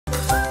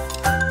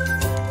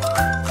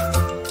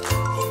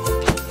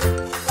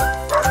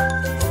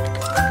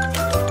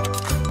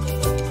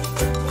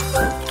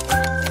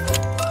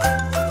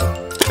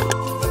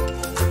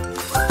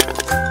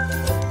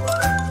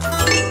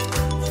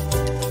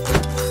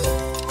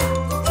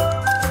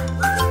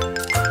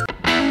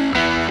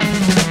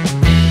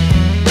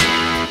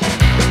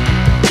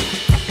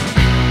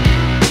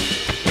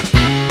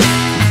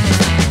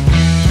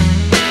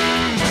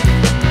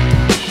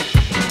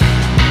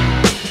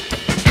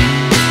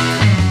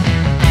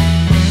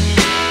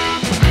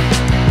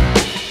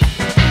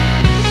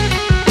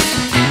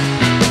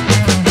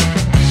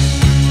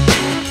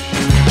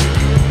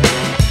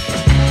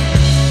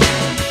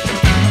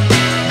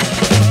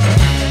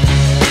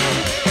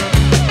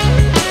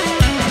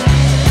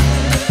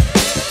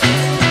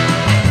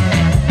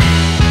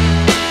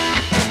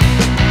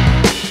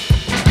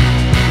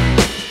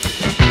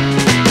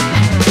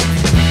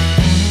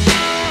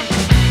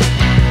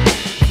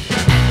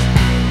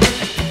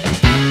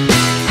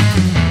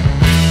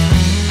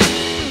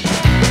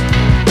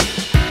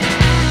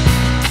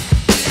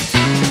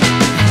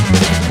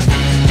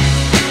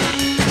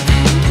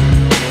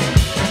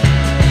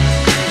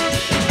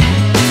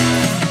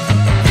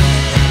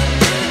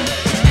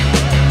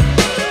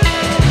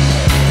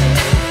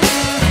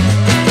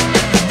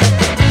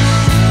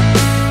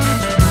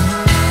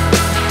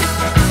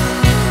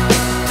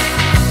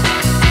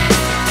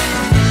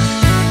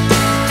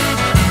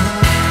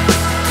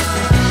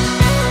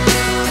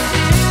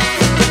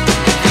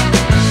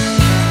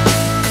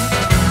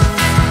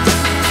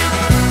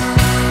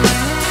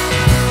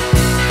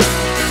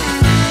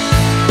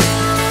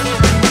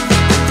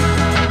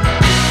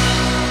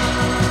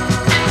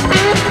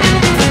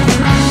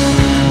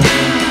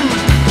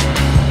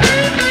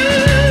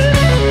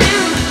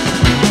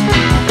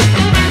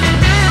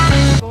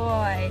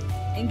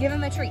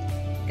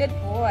Good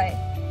boy.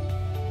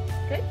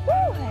 Good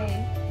boy.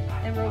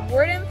 And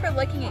reward him for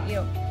looking at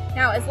you.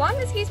 Now, as long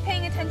as he's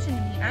paying attention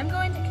to me, I'm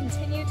going to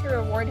continue to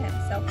reward him.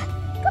 So,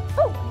 good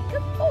boy,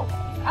 good boy.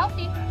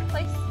 Alphie,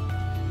 place.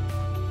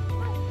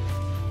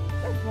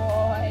 Good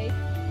boy.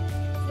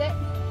 Sit.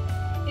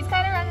 He's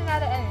kind of running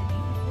out of energy.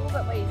 He's a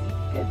little bit lazy.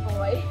 Good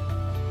boy.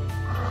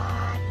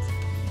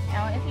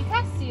 Now, if he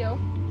tests you,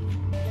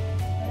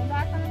 put him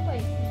back on the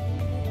place.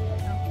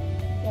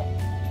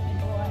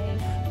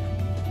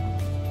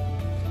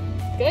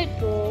 Good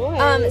boy.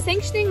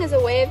 Sanctioning is a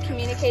way of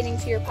communicating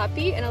to your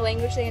puppy in a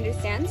language they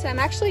understand, so I'm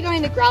actually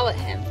going to growl at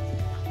him.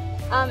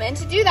 And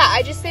to do that,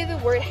 I just say the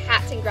word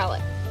hat and growl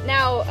it.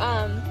 Now,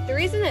 the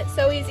reason it's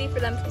so easy for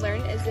them to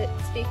learn is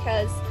it's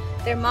because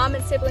their mom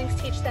and siblings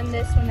teach them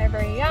this when they're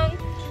very young.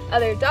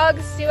 Other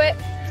dogs do it,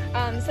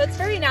 so it's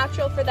very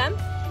natural for them.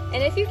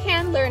 And if you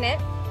can learn it,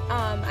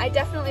 I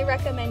definitely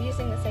recommend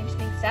using the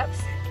sanctioning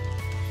steps.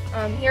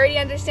 He already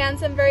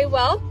understands them very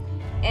well,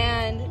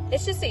 and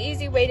it's just an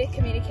easy way to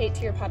communicate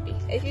to your puppy.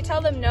 If you tell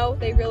them no,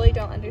 they really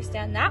don't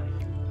understand that.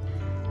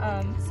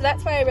 So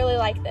that's why I really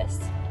like this.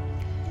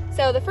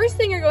 So the first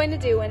thing you're going to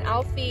do when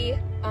Alphie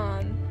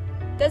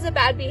does a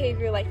bad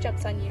behavior like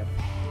jumps on you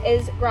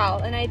is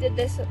growl. And I did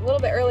this a little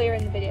bit earlier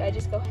in the video. I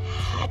just go,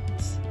 hat.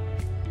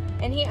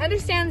 And he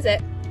understands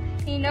it.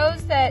 He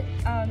knows that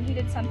he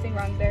did something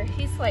wrong there.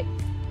 He's like,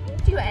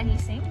 don't do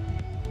anything.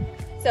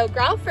 So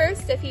growl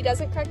first. If he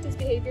doesn't correct his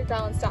behavior,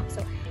 growl and stomp.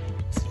 So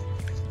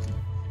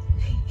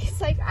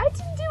he's like, I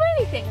didn't do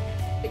anything.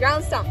 The growl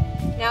and stomp.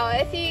 Now,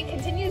 if he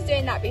continues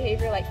doing that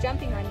behavior, like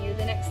jumping on you,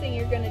 the next thing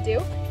you're going to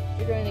do,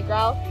 you're going to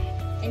growl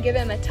and give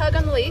him a tug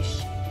on the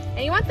leash.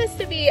 And you want this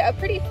to be a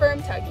pretty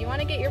firm tug. You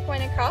want to get your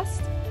point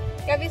across.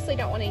 You obviously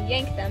don't want to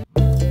yank them.